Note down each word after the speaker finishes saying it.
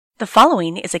The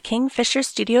following is a Kingfisher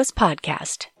Studios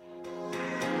podcast.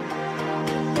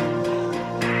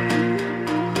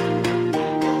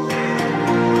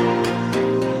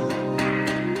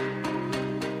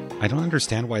 I don't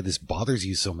understand why this bothers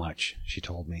you so much, she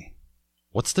told me.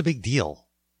 What's the big deal?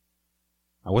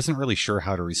 I wasn't really sure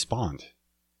how to respond.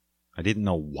 I didn't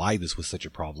know why this was such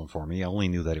a problem for me. I only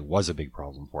knew that it was a big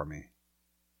problem for me.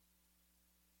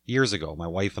 Years ago, my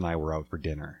wife and I were out for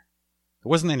dinner. It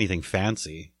wasn't anything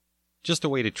fancy, just a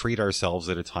way to treat ourselves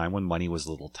at a time when money was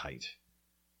a little tight.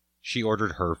 She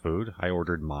ordered her food, I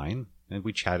ordered mine, and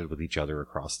we chatted with each other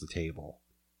across the table.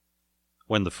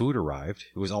 When the food arrived,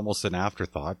 it was almost an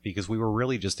afterthought because we were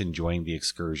really just enjoying the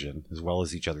excursion as well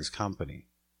as each other's company.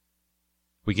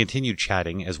 We continued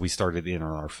chatting as we started in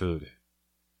on our food.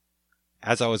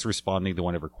 As I was responding to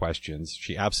one of her questions,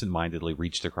 she absent-mindedly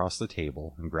reached across the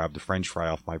table and grabbed a French fry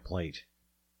off my plate.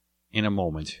 In a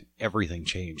moment, everything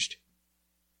changed.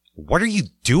 "What are you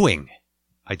doing?"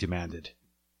 I demanded.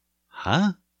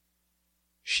 "Huh?"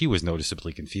 She was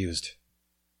noticeably confused.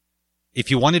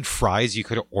 "If you wanted fries, you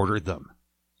could have ordered them.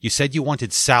 You said you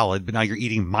wanted salad, but now you're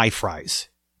eating my fries."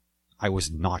 I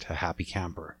was not a happy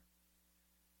camper.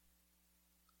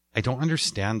 "I don't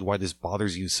understand why this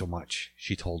bothers you so much,"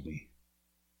 she told me.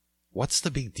 "What's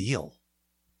the big deal?"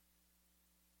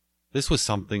 This was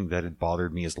something that had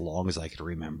bothered me as long as I could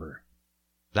remember.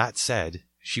 That said,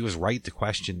 she was right to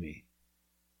question me.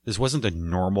 This wasn't a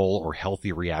normal or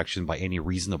healthy reaction by any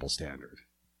reasonable standard.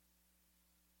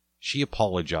 She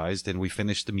apologized, and we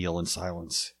finished the meal in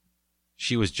silence.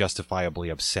 She was justifiably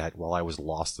upset while I was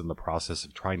lost in the process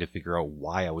of trying to figure out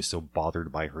why I was so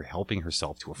bothered by her helping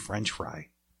herself to a French fry.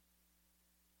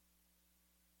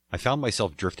 I found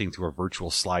myself drifting through a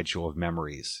virtual slideshow of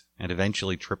memories, and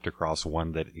eventually tripped across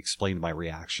one that explained my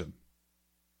reaction.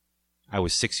 I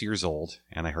was 6 years old,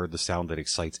 and I heard the sound that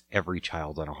excites every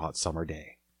child on a hot summer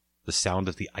day. The sound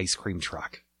of the ice cream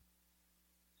truck.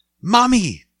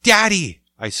 "Mommy! Daddy!"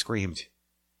 I screamed.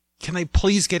 "Can I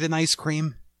please get an ice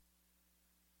cream?"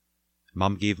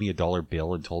 Mom gave me a $1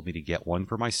 bill and told me to get one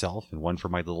for myself and one for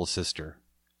my little sister.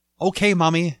 "Okay,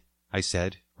 Mommy," I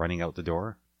said, running out the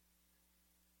door.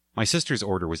 My sister's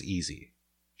order was easy.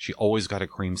 She always got a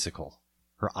creamsicle.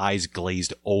 Her eyes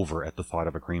glazed over at the thought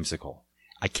of a creamsicle.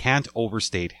 I can't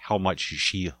overstate how much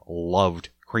she loved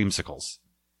creamsicles.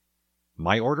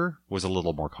 My order was a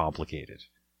little more complicated.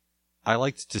 I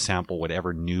liked to sample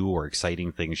whatever new or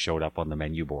exciting things showed up on the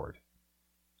menu board.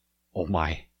 Oh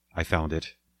my, I found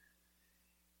it.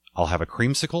 "I'll have a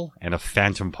creamsicle and a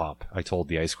Phantom Pop," I told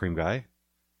the ice cream guy.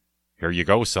 "Here you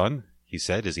go, son," he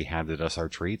said as he handed us our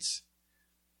treats.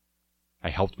 I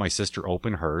helped my sister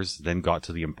open hers, then got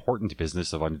to the important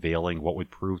business of unveiling what would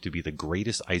prove to be the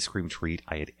greatest ice cream treat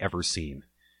I had ever seen.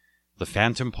 The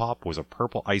Phantom Pop was a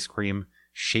purple ice cream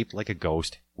shaped like a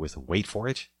ghost with, wait for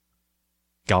it,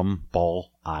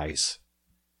 gumball eyes.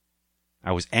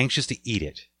 I was anxious to eat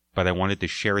it, but I wanted to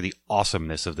share the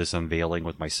awesomeness of this unveiling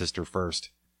with my sister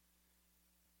first.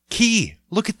 "Key,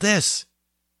 look at this!"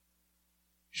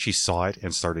 She saw it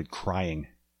and started crying,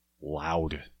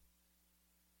 loud.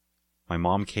 My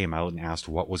mom came out and asked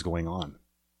what was going on.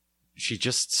 "She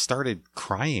just started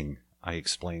crying," I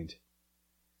explained.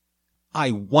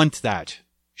 "I want that,"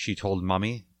 she told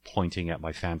Mummy, pointing at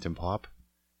my Phantom Pop.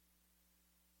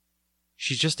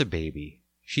 "She's just a baby.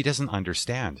 She doesn't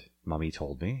understand," Mummy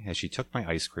told me as she took my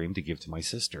ice cream to give to my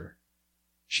sister.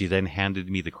 She then handed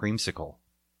me the creamsicle.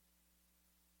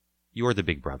 "You're the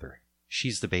big brother.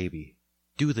 She's the baby.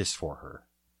 Do this for her."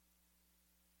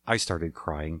 I started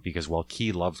crying because while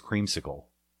Key loved creamsicle,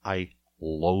 I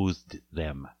loathed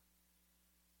them.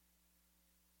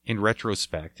 In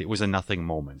retrospect, it was a nothing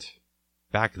moment.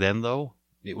 Back then, though,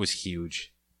 it was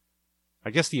huge.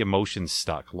 I guess the emotion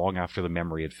stuck long after the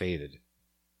memory had faded.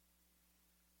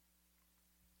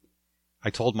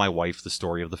 I told my wife the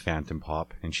story of the Phantom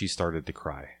Pop, and she started to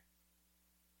cry.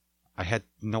 "I had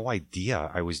no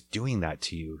idea I was doing that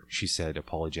to you," she said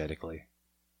apologetically.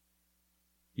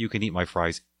 "You can eat my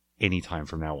fries any time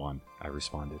from now on," I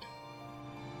responded.